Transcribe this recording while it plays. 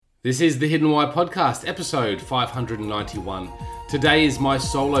This is the Hidden Why Podcast, episode 591. Today is my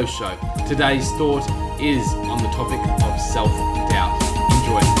solo show. Today's thought is on the topic of self-doubt.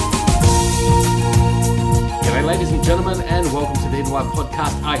 Enjoy. G'day ladies and gentlemen, and welcome to the Hidden Why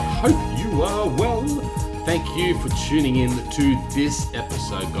Podcast. I hope you are well. Thank you for tuning in to this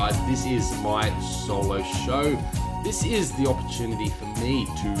episode, guys. This is my solo show. This is the opportunity for me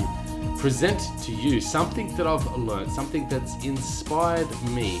to present to you something that I've learned, something that's inspired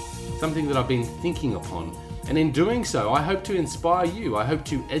me, something that I've been thinking upon. And in doing so, I hope to inspire you. I hope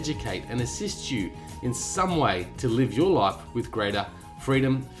to educate and assist you in some way to live your life with greater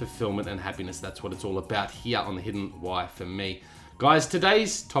freedom, fulfillment, and happiness. That's what it's all about here on the Hidden Why for me. Guys,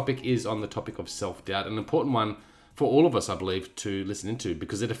 today's topic is on the topic of self-doubt, an important one for all of us, I believe, to listen into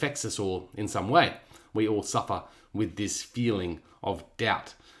because it affects us all in some way. We all suffer with this feeling of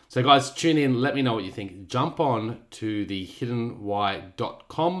doubt. So guys, tune in, let me know what you think. Jump on to the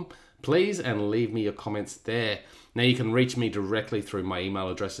hiddenwhy.com, please, and leave me your comments there. Now you can reach me directly through my email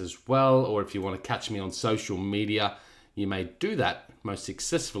address as well, or if you want to catch me on social media, you may do that most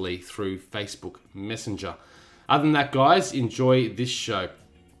successfully through Facebook Messenger. Other than that, guys, enjoy this show.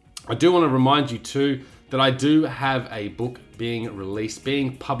 I do want to remind you too that I do have a book being released,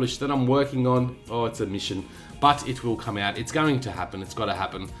 being published that I'm working on. Oh, it's a mission, but it will come out. It's going to happen. It's got to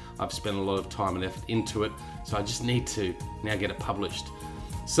happen. I've spent a lot of time and effort into it, so I just need to now get it published.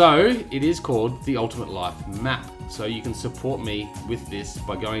 So it is called The Ultimate Life Map. So you can support me with this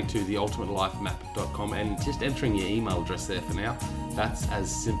by going to theultimatelifemap.com and just entering your email address there for now. That's as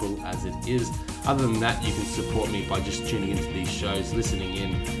simple as it is. Other than that, you can support me by just tuning into these shows, listening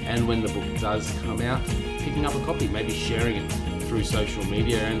in, and when the book does come out, picking up a copy, maybe sharing it through social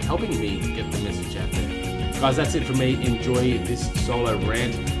media and helping me get the message out there. Guys, that's it for me. Enjoy this solo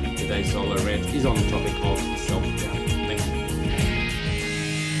rant. Today's solo rant is on the topic of self-doubt. Thank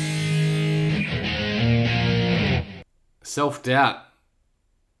you. Self-doubt,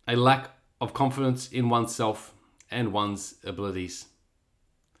 a lack of confidence in oneself and one's abilities.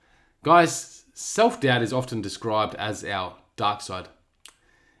 Guys, self-doubt is often described as our dark side.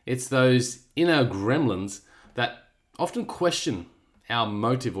 It's those inner gremlins that often question our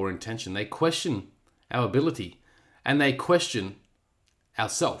motive or intention. They question our ability, and they question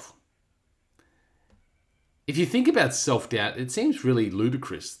ourself. If you think about self-doubt, it seems really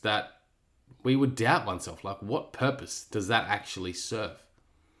ludicrous that we would doubt oneself. Like, what purpose does that actually serve?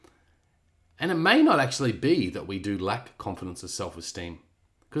 And it may not actually be that we do lack confidence or self-esteem.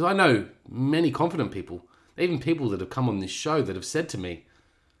 Because I know many confident people, even people that have come on this show that have said to me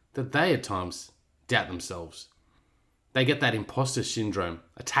that they at times doubt themselves. They get that imposter syndrome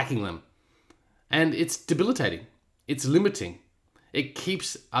attacking them. And it's debilitating. It's limiting. It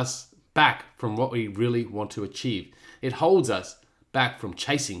keeps us back from what we really want to achieve. It holds us back from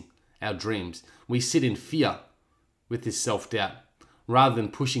chasing our dreams. We sit in fear with this self-doubt rather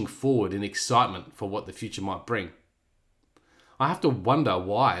than pushing forward in excitement for what the future might bring. I have to wonder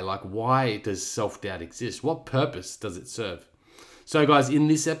why. Why does self-doubt exist? What purpose does it serve? So guys, in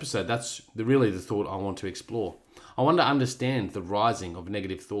this episode, that's really the thought I want to explore. I want to understand the rising of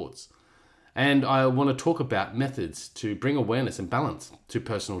negative thoughts. And I want to talk about methods to bring awareness and balance to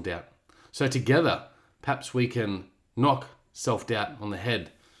personal doubt. So together, perhaps we can knock self-doubt on the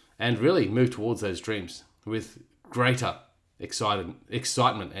head and really move towards those dreams with greater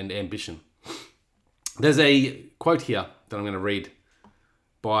excitement and ambition. There's a quote here that I'm going to read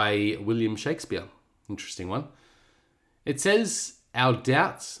by William Shakespeare. Interesting one. It says, "Our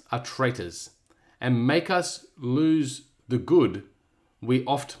doubts are traitors and make us lose the good we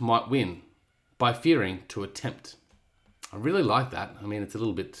oft might win by fearing to attempt." I really like that. I mean, it's a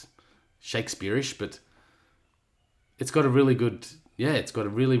little bit Shakespeare-ish, but it's got a really good, it's got a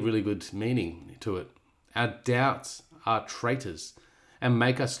really, really good meaning to it. Our doubts are traitors and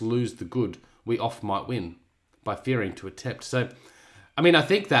make us lose the good we oft might win by fearing to attempt. So, I mean, I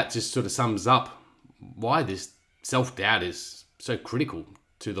think that just sort of sums up why this self-doubt is so critical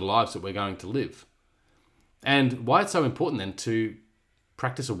to the lives that we're going to live. And why it's so important then to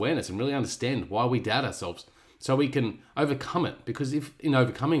practice awareness and really understand why we doubt ourselves so we can overcome it. Because if in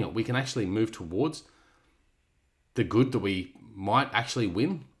overcoming it, we can actually move towards the good that we might actually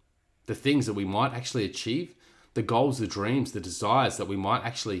win, the things that we might actually achieve, the goals, the dreams, the desires that we might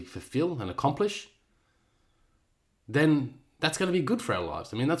actually fulfill and accomplish, then that's going to be good for our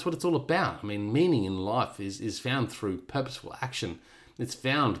lives. I mean, that's what it's all about. I mean, meaning in life is found through purposeful action. It's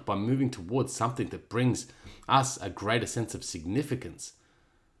found by moving towards something that brings us a greater sense of significance.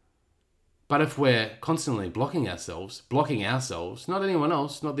 But if we're constantly blocking ourselves, not anyone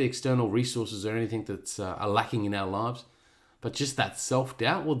else, not the external resources or anything that's lacking in our lives, But just that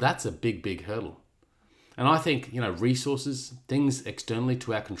self-doubt, well, that's a big, big hurdle. And I think, resources, things externally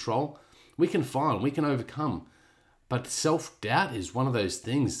to our control, we can find, we can overcome. But self-doubt is one of those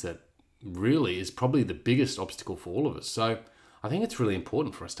things that really is probably the biggest obstacle for all of us. So I think it's really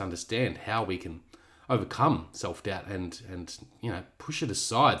important for us to understand how we can overcome self-doubt and push it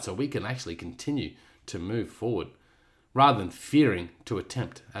aside so we can actually continue to move forward rather than fearing to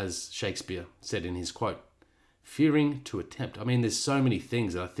attempt, as Shakespeare said in his quote. Fearing to attempt. I mean, there's so many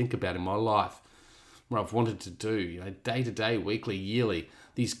things that I think about in my life where I've wanted to do, day to day, weekly, yearly,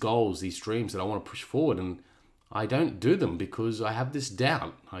 these goals, these dreams that I want to push forward, and I don't do them because I have this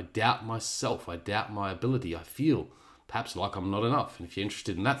doubt. I doubt myself. I doubt my ability. I feel perhaps like I'm not enough. And if you're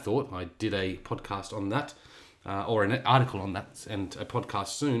interested in that thought, I did a podcast on that, or an article on that, and a podcast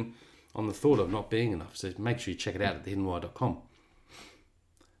soon on the thought of not being enough. So make sure you check it out at thehiddenwhy.com.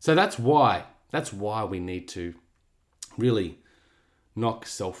 So that's why we need to really knock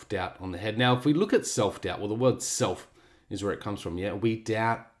self-doubt on the head. Now, if we look at self-doubt, well, the word self is where it comes from. Yeah, we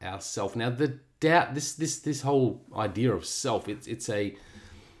doubt ourselves. Now, the doubt, this whole idea of self, it's a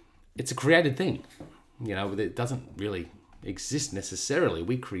created thing. It doesn't really exist necessarily.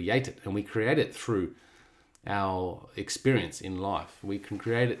 We create it, and we create it through our experience in life. We can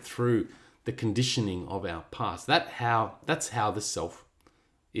create it through the conditioning of our past. That's how the self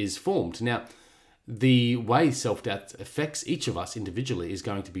is formed. Now, the way self-doubt affects each of us individually is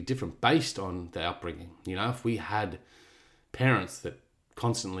going to be different based on the upbringing. If we had parents that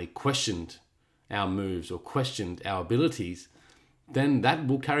constantly questioned our moves or questioned our abilities, then that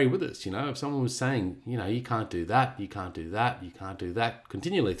will carry with us. If someone was saying, you can't do that, you can't do that, you can't do that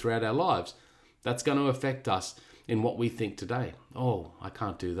continually throughout our lives, that's going to affect us in what we think today. Oh, I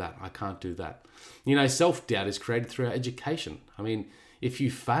can't do that, I can't do that. Self-doubt is created through our education. I mean, if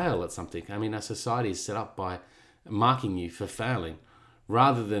you fail at something, our society is set up by marking you for failing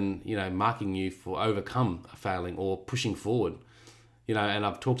rather than, marking you for overcome a failing or pushing forward. And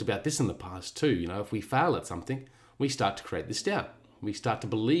I've talked about this in the past too. If we fail at something, we start to create this doubt. We start to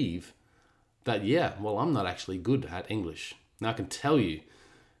believe that, I'm not actually good at English. Now, I can tell you,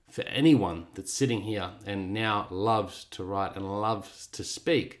 for anyone that's sitting here and now loves to write and loves to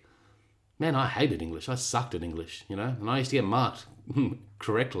speak, man, I hated English. I sucked at English, and I used to get marked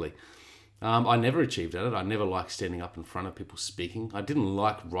correctly. I never achieved at it. I never liked standing up in front of people speaking. I didn't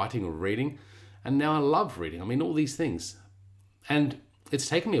like writing or reading, and now I love reading. All these things. And it's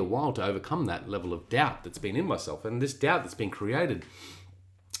taken me a while to overcome that level of doubt that's been in myself, and this doubt that's been created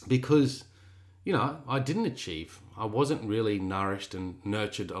because, I didn't achieve. I wasn't really nourished and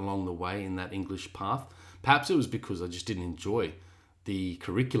nurtured along the way in that English path. Perhaps it was because I just didn't enjoy the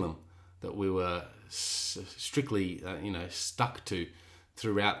curriculum that we were strictly, stuck to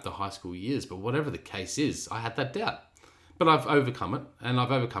throughout the high school years. But whatever the case is, I had that doubt. But I've overcome it, and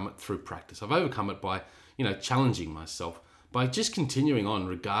I've overcome it through practice. I've overcome it by, challenging myself, by just continuing on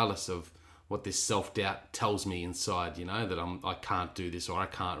regardless of what this self-doubt tells me inside, that I can't do this or I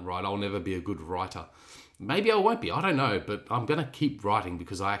can't write. I'll never be a good writer. Maybe I won't be, I don't know, but I'm going to keep writing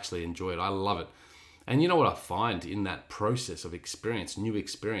because I actually enjoy it. I love it. And you know what I find in that process of experience, new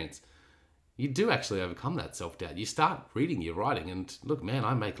experience, you do actually overcome that self-doubt. You start reading your writing, and look, man,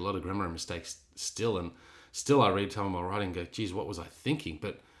 I make a lot of grammar mistakes still, and still I read some of my writing and go, geez, what was I thinking?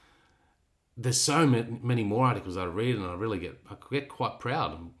 But there's so many more articles I read, and I get quite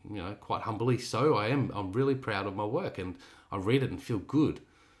proud, and quite humbly so. I'm really proud of my work, and I read it and feel good.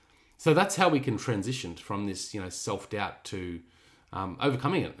 So that's how we can transition from this, self-doubt to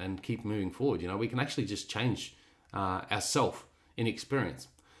overcoming it and keep moving forward. We can actually just change ourself in experience.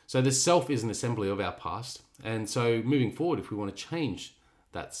 So the self is an assembly of our past, and so moving forward, if we want to change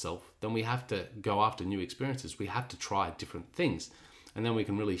that self, then we have to go after new experiences. We have to try different things, and then we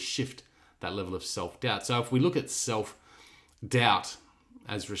can really shift that level of self-doubt. So if we look at self-doubt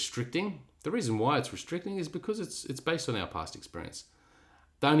as restricting, the reason why it's restricting is because it's based on our past experience.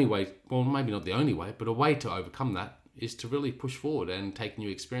 The only way, well, maybe not the only way, but a way to overcome that is to really push forward and take new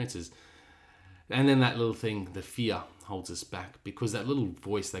experiences. And then that little thing, the fear, holds us back, because that little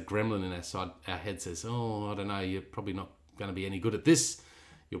voice, that gremlin in our head says, oh, I don't know, you're probably not going to be any good at this.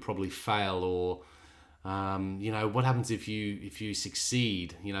 You'll probably fail, or what happens if you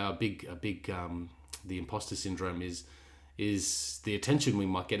succeed? The imposter syndrome is the attention we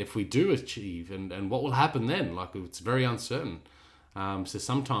might get if we do achieve, and what will happen then? Like, it's very uncertain. So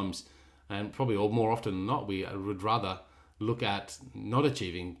sometimes, and probably more often than not, we would rather look at not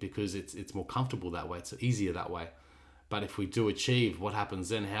achieving because it's more comfortable that way. It's easier that way. But if we do achieve, what happens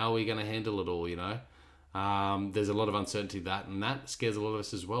then? How are we going to handle it all? There's a lot of uncertainty and that scares a lot of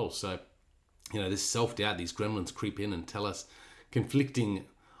us as well. So this self-doubt, these gremlins creep in and tell us conflicting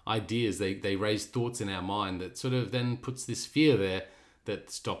ideas. They raise thoughts in our mind that sort of then puts this fear there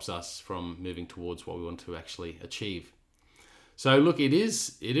that stops us from moving towards what we want to actually achieve. So look,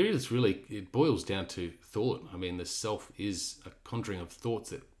 it boils down to thought. I mean, the self is a conjuring of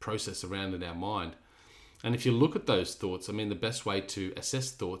thoughts that process around in our mind. And if you look at those thoughts, I mean, the best way to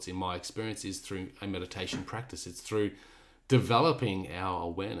assess thoughts, in my experience, is through a meditation practice. It's through developing our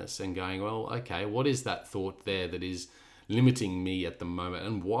awareness and going, well, okay, what is that thought there that is limiting me at the moment?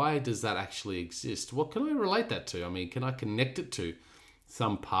 And why does that actually exist? What can I relate that to? I mean, can I connect it to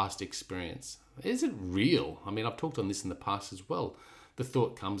some past experience? Is it real? I mean, I've talked on this in the past as well. The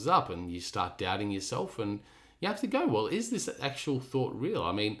thought comes up and you start doubting yourself, and you have to go, well, is this actual thought real?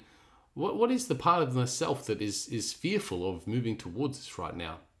 I mean, what is the part of the self that is fearful of moving towards this right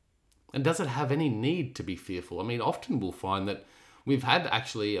now? And does it have any need to be fearful? I mean, often we'll find that we've had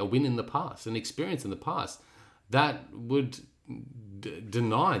actually a win in the past, an experience in the past that would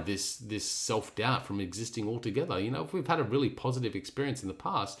deny this self-doubt from existing altogether. If we've had a really positive experience in the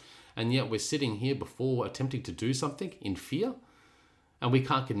past, and yet we're sitting here before attempting to do something in fear, and we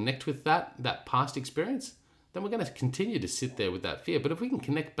can't connect with that past experience, then we're going to continue to sit there with that fear. But if we can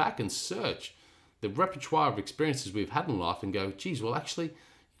connect back and search the repertoire of experiences we've had in life and go, geez, well, actually,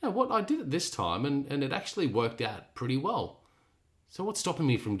 what, I did it this time and it actually worked out pretty well. So what's stopping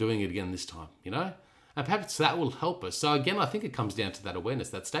me from doing it again this time, And perhaps that will help us. So again, I think it comes down to that awareness,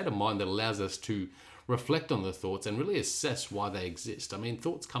 that state of mind that allows us to reflect on the thoughts and really assess why they exist. I mean,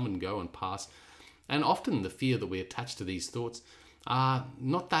 thoughts come and go and pass. And often the fear that we attach to these thoughts are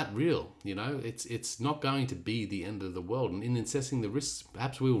not that real. It's not going to be the end of the world. And in assessing the risks,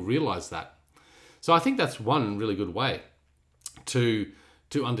 perhaps we will realize that. So I think that's one really good way to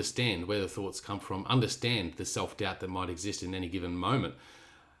understand where the thoughts come from, understand the self-doubt that might exist in any given moment.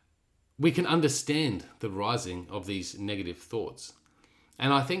 We can understand the rising of these negative thoughts.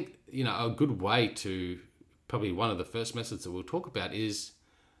 And I think, a good way to, probably one of the first methods that we'll talk about, is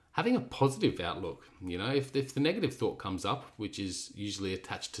having a positive outlook. If the negative thought comes up, which is usually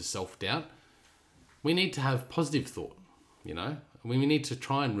attached to self-doubt, we need to have positive thought, We need to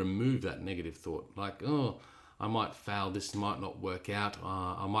try and remove that negative thought. Like, oh, I might fail, this might not work out,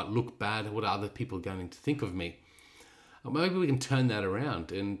 I might look bad, what are other people going to think of me? Or maybe we can turn that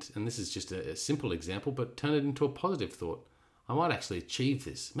around, and this is just a simple example, but turn it into a positive thought. I might actually achieve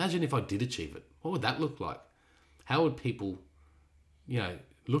this. Imagine if I did achieve it. What would that look like? How would people,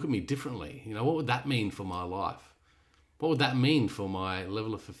 look at me differently? What would that mean for my life? What would that mean for my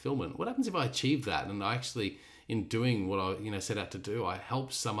level of fulfillment? What happens if I achieve that and I actually, in doing what I set out to do, I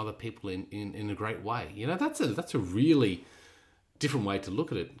help some other people in a great way? That's a really different way to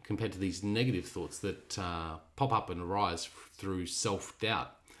look at it compared to these negative thoughts that pop up and arise through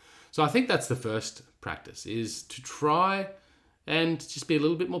self-doubt. So I think that's the first practice, is to try and just be a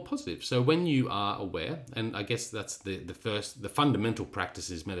little bit more positive. So when you are aware, and I guess that's the fundamental practice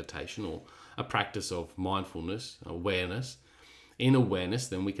is meditation, or a practice of mindfulness, awareness. In awareness,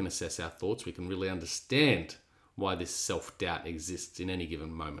 then we can assess our thoughts. We can really understand why this self-doubt exists in any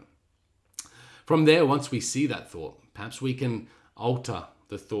given moment. From there, once we see that thought, perhaps we can alter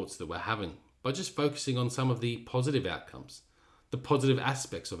the thoughts that we're having by just focusing on some of the positive outcomes, the positive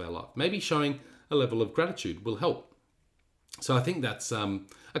aspects of our life. Maybe showing a level of gratitude will help. So I think that's a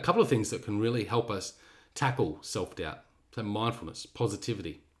couple of things that can really help us tackle self-doubt. So mindfulness,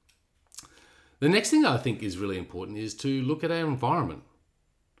 positivity. The next thing I think is really important is to look at our environment.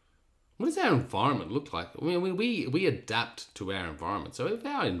 What does our environment look like? I mean, we adapt to our environment. So if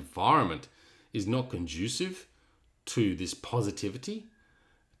our environment is not conducive to this positivity,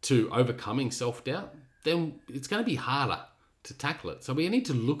 to overcoming self-doubt, then it's going to be harder to tackle it. So we need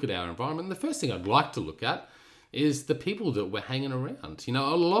to look at our environment. And the first thing I'd like to look at is the people that we're hanging around. A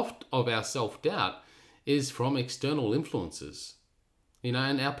lot of our self-doubt is from external influences.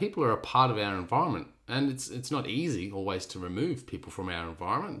 And our people are a part of our environment. And it's not easy always to remove people from our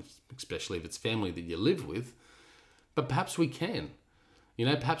environment, especially if it's family that you live with. But perhaps we can.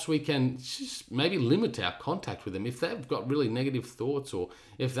 Perhaps we can just maybe limit our contact with them. If they've got really negative thoughts, or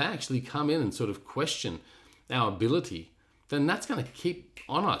if they actually come in and sort of question our ability, then that's going to keep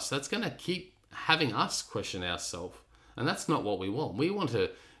on us. That's going to keep having us question ourselves. And that's not what we want. We want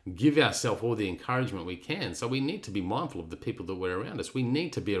to give ourselves all the encouragement we can. So we need to be mindful of the people that we're around us. We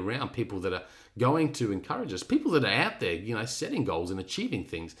need to be around people that are going to encourage us. People that are out there, setting goals and achieving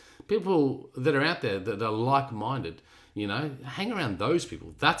things. People that are out there that are like-minded. Hang around those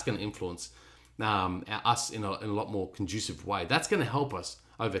people. That's going to influence us in a lot more conducive way. That's going to help us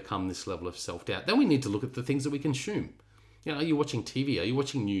overcome this level of self-doubt. Then we need to look at the things that we consume. Are you watching TV? Are you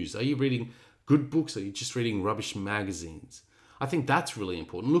watching news? Are you reading good books? Are you just reading rubbish magazines? I think that's really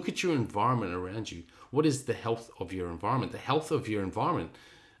important. Look at your environment around you. What is the health of your environment? The health of your environment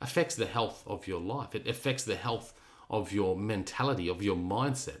affects the health of your life. It affects the health of your mentality, of your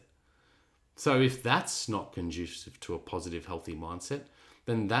mindset. So if that's not conducive to a positive, healthy mindset,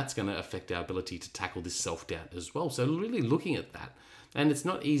 then that's going to affect our ability to tackle this self-doubt as well. So really looking at that. And it's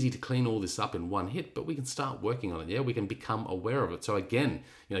not easy to clean all this up in one hit, but we can start working on it. Yeah, we can become aware of it. So again,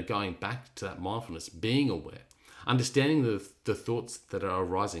 going back to that mindfulness, being aware, understanding the thoughts that are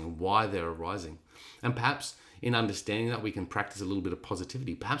arising, why they're arising. And perhaps in understanding that, we can practice a little bit of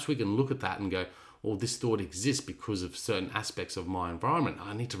positivity. Perhaps we can look at that and go, well, this thought exists because of certain aspects of my environment.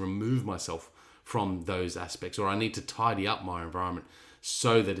 I need to remove myself from those aspects, or I need to tidy up my environment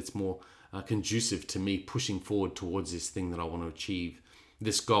so that it's more conducive to me pushing forward towards this thing that I want to achieve,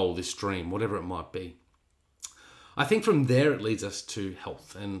 this goal, this dream, whatever it might be. I think from there it leads us to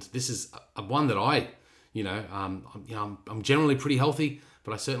health, and this is a one that I'm generally pretty healthy,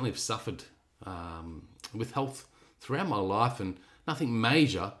 but I certainly have suffered with health throughout my life, and nothing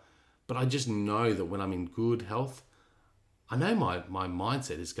major. But I just know that when I'm in good health, I know my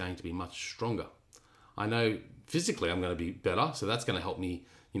mindset is going to be much stronger. I know physically I'm going to be better, so that's going to help me,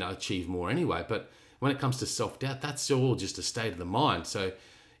 achieve more anyway. But when it comes to self-doubt, that's all just a state of the mind. So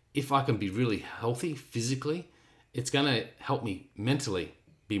if I can be really healthy physically, it's going to help me mentally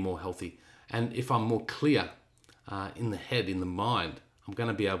be more healthy. And if I'm more clear in the head, in the mind, I'm going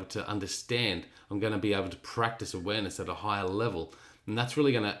to be able to understand. I'm going to be able to practice awareness at a higher level. And that's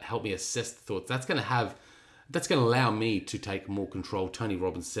really going to help me assess the thoughts. That's going to allow me to take more control. Tony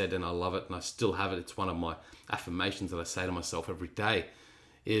Robbins said, and I love it, and I still have it. It's one of my affirmations that I say to myself every day,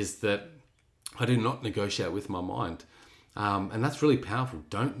 is that I do not negotiate with my mind. And that's really powerful.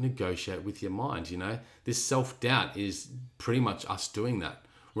 Don't negotiate with your mind. This self-doubt is pretty much us doing that.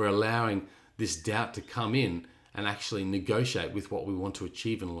 We're allowing this doubt to come in and actually negotiate with what we want to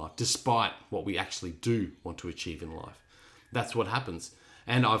achieve in life, despite what we actually do want to achieve in life. That's what happens.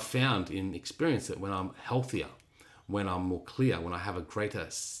 And I've found in experience that when I'm healthier, when I'm more clear, when I have a greater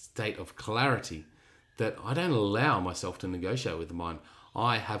state of clarity, that I don't allow myself to negotiate with the mind.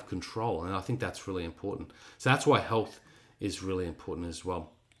 I have control, and I think that's really important. So that's why health is really important as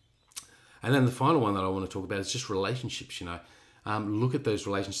well. And then the final one that I want to talk about is just relationships. Look at those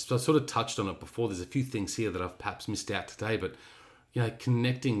relationships. I sort of touched on it before. There's a few things here that I've perhaps missed out today, but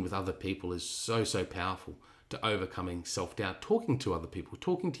connecting with other people is so powerful to overcoming self-doubt. Talking to other people,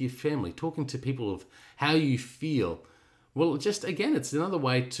 talking to your family, talking to people of how you feel. Well, just again, it's another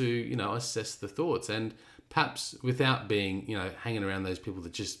way to assess the thoughts, and perhaps without being hanging around those people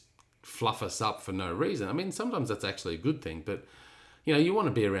that just fluff us up for no reason. I mean, sometimes that's actually a good thing, but you want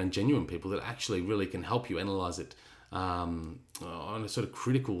to be around genuine people that actually really can help you analyze it on a sort of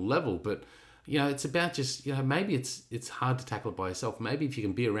critical level. But it's about just maybe it's hard to tackle it by yourself. Maybe if you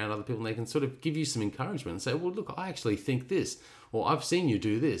can be around other people and they can sort of give you some encouragement and say, well, look, I actually think this, or I've seen you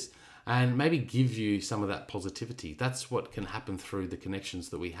do this, and maybe give you some of that positivity. That's what can happen through the connections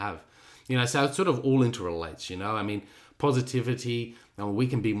that we have. So it sort of all interrelates. I mean, positivity, and we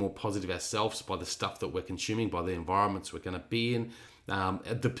can be more positive ourselves by the stuff that we're consuming, by the environments we're going to be in.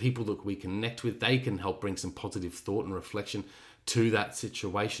 The people that we connect with, they can help bring some positive thought and reflection to that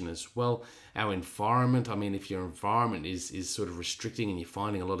situation as well. Our environment, I mean, if your environment is sort of restricting and you're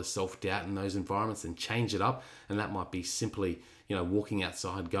finding a lot of self-doubt in those environments, then change it up. And that might be simply, walking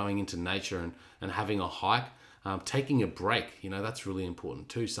outside, going into nature and having a hike, taking a break. That's really important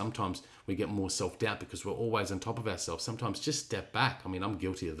too. Sometimes we get more self-doubt because we're always on top of ourselves. Sometimes just step back. I mean, I'm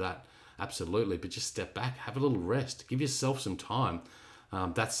guilty of that. Absolutely. But just step back, have a little rest, give yourself some time.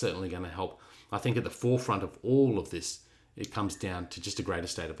 That's certainly going to help. I think at the forefront of all of this, it comes down to just a greater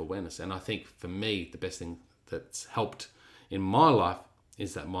state of awareness. And I think for me, the best thing that's helped in my life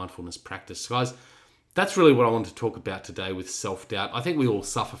is that mindfulness practice. Guys, that's really what I want to talk about today with self-doubt. I think we all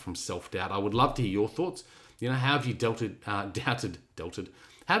suffer from self-doubt. I would love to hear your thoughts. How have you doubted? How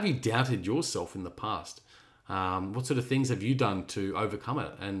have you doubted yourself in the past? What sort of things have you done to overcome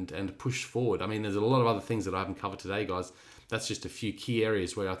it and push forward? I mean, there's a lot of other things that I haven't covered today, guys. That's just a few key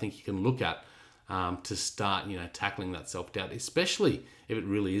areas where I think you can look at to start, tackling that self-doubt, especially if it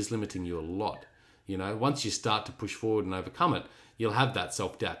really is limiting you a lot. Once you start to push forward and overcome it, you'll have that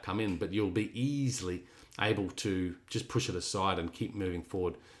self-doubt come in, but you'll be easily able to just push it aside and keep moving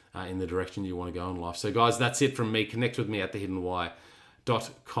forward in the direction you want to go in life. So guys, that's it from me. Connect with me at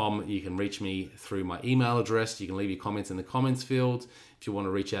thehiddenwhy.com. You can reach me through my email address. You can leave your comments in the comments field. If you want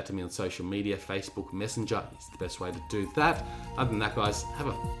to reach out to me on social media, Facebook Messenger is the best way to do that. Other than that, guys, have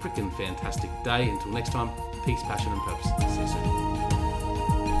a freaking fantastic day. Until next time, peace, passion, and purpose. See you soon.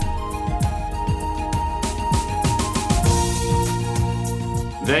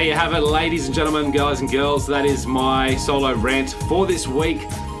 There you have it, ladies and gentlemen, guys and girls. That is my solo rant for this week.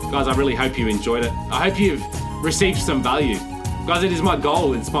 Guys, I really hope you enjoyed it. I hope you've received some value. Guys, it is my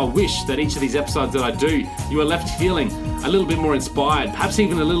goal, it's my wish that each of these episodes that I do, you are left feeling a little bit more inspired, perhaps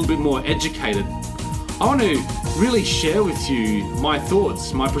even a little bit more educated. I want to really share with you my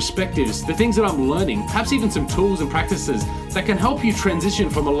thoughts, my perspectives, the things that I'm learning, perhaps even some tools and practices that can help you transition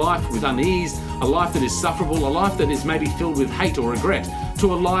from a life with unease, a life that is sufferable, a life that is maybe filled with hate or regret,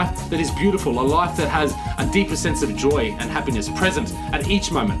 to a life that is beautiful, a life that has a deeper sense of joy and happiness present at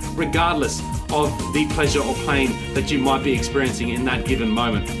each moment, regardless of the pleasure or pain that you might be experiencing in that given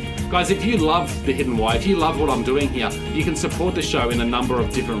moment. Guys, if you love The Hidden Why, if you love what I'm doing here, you can support the show in a number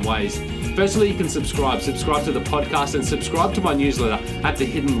of different ways. Firstly, you can subscribe to the podcast and subscribe to my newsletter at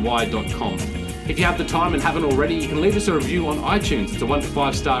thehiddenwhy.com. If you have the time and haven't already, you can leave us a review on iTunes. It's a 1 to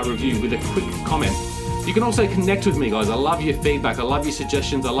 5 star review with a quick comment. You can also connect with me, guys. I love your feedback. I love your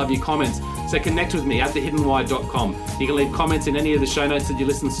suggestions. I love your comments. So connect with me at thehiddenwhy.com. You can leave comments in any of the show notes that you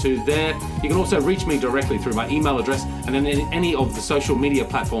listen to there. You can also reach me directly through my email address and then any of the social media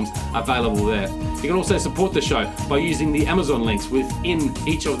platforms available there. You can also support the show by using the Amazon links within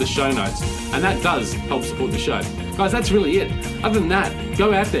each of the show notes. And that does help support the show. Guys, that's really it. Other than that,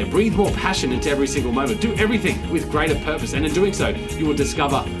 go out there, breathe more passion into every single moment. Do everything with greater purpose. And in doing so, you will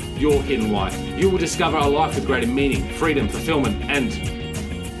discover your hidden why. You will discover a life with greater meaning, freedom, fulfillment, and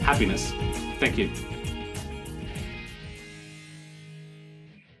happiness. Thank you.